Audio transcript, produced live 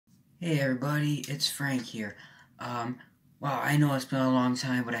Hey everybody, it's Frank here. Well, I know it's been a long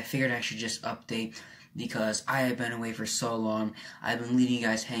time, but I figured I should just update because I have been away for so long. I've been leaving you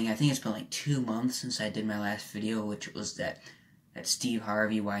guys hanging. I think it's been like 2 months since I did my last video, which was that Steve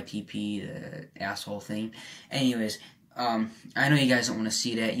Harvey YPP, the asshole thing. Anyways, I know you guys don't want to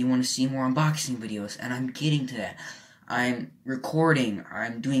see that. You want to see more unboxing videos, and I'm getting to that. I'm recording.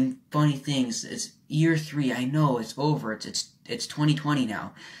 I'm doing funny things. It's year 3. I know it's over. It's 2020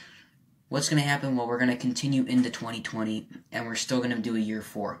 now. What's going to happen? Well, we're going to continue into 2020, and we're still going to do a year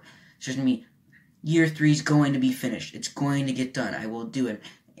 4. It's just going to be, year 3 is going to be finished. It's going to get done. I will do it.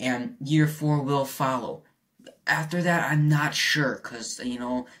 And year 4 will follow. After that, I'm not sure, because,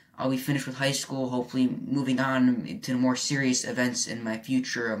 I'll be finished with high school, hopefully moving on to more serious events in my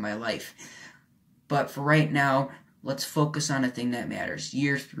future of my life. But for right now, let's focus on a thing that matters.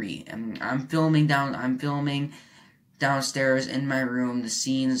 Year 3. And I'm filming downstairs in my room the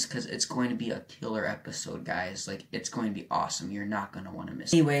scenes because it's going to be a killer episode, guys. Like, it's going to be awesome. You're not going to want to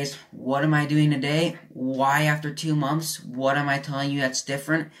miss it. Anyways, what am I doing today? Why after 2 months? What am I telling you that's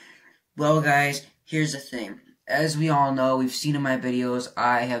different? Well, guys, here's the thing. As we all know, we've seen in my videos,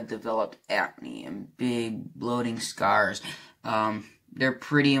 I have developed acne and big bloating scars. They're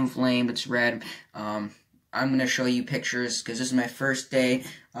pretty inflamed. It's red. I'm going to show you pictures because this is my first day.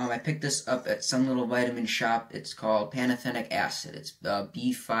 I picked this up at some little vitamin shop. It's called Pantothenic Acid. It's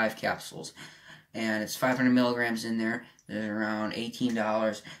B-5 capsules. And it's 500 milligrams in there. It's around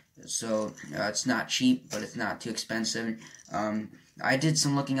 $18. So it's not cheap, but it's not too expensive. I did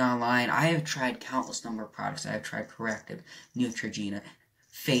some looking online. I have tried countless number of products. I have tried Corrective, Neutrogena,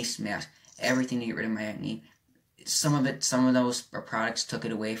 face mask, everything to get rid of my acne. Some of those products took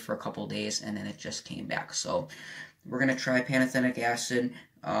it away for a couple days, and then it just came back. So we're gonna try Pantothenic Acid.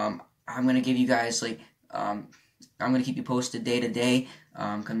 I'm gonna give you guys I'm gonna keep you posted day to day.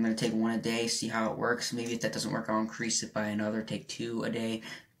 I'm gonna take one a day, see how it works. Maybe if that doesn't work, I'll increase it by another, take 2 a day.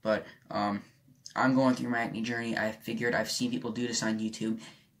 But I'm going through my acne journey. I figured I've seen people do this on YouTube.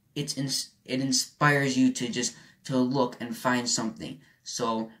 It inspires you to look and find something.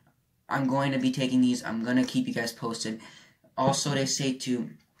 So I'm going to be taking these. I'm going to keep you guys posted. Also, they say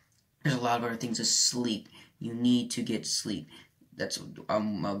there's a lot of other things to sleep. You need to get sleep. That's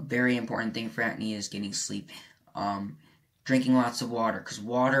a very important thing for acne is getting sleep. Drinking lots of water, because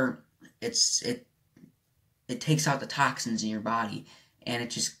water, it takes out the toxins in your body, and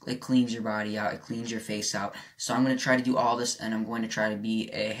it cleans your body out. It cleans your face out. So I'm going to try to do all this, and I'm going to try to be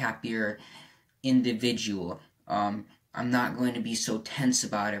a happier individual. I'm not going to be so tense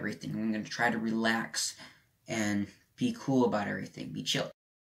about everything. I'm going to try to relax and be cool about everything. Be chill.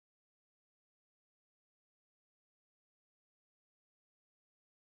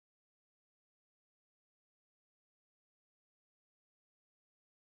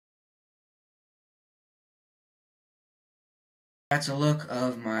 That's a look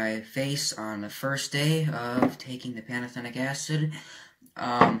of my face on the first day of taking the Pantothenic Acid.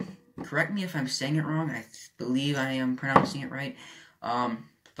 Correct me if I'm saying it wrong. I believe I am pronouncing it right.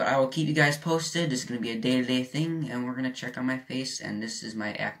 But I will keep you guys posted. This is going to be a day-to-day thing, and we're going to check on my face, and this is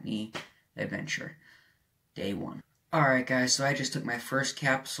my acne adventure. Day 1. Alright, guys, so I just took my first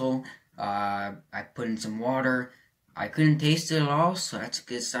capsule. I put in some water. I couldn't taste it at all, so that's a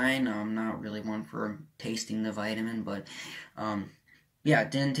good sign. I'm not really one for tasting the vitamin, but yeah,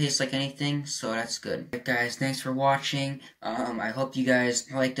 it didn't taste like anything, so that's good. Alright, guys, thanks for watching. I hope you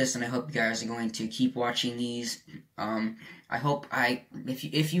guys like this, and I hope you guys are going to keep watching these. I hope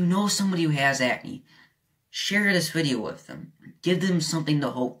if you know somebody who has acne, share this video with them. Give them something to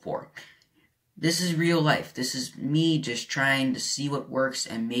hope for. This is real life. This is me just trying to see what works,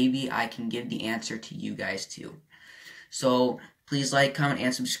 and maybe I can give the answer to you guys too. So please like, comment,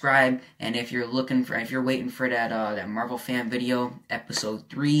 and subscribe. And if you're waiting for that Marvel fan video, episode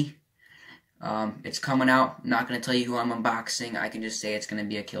 3, it's coming out. I'm not gonna tell you who I'm unboxing. I can just say it's gonna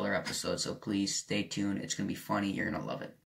be a killer episode. So please stay tuned. It's gonna be funny. You're gonna love it.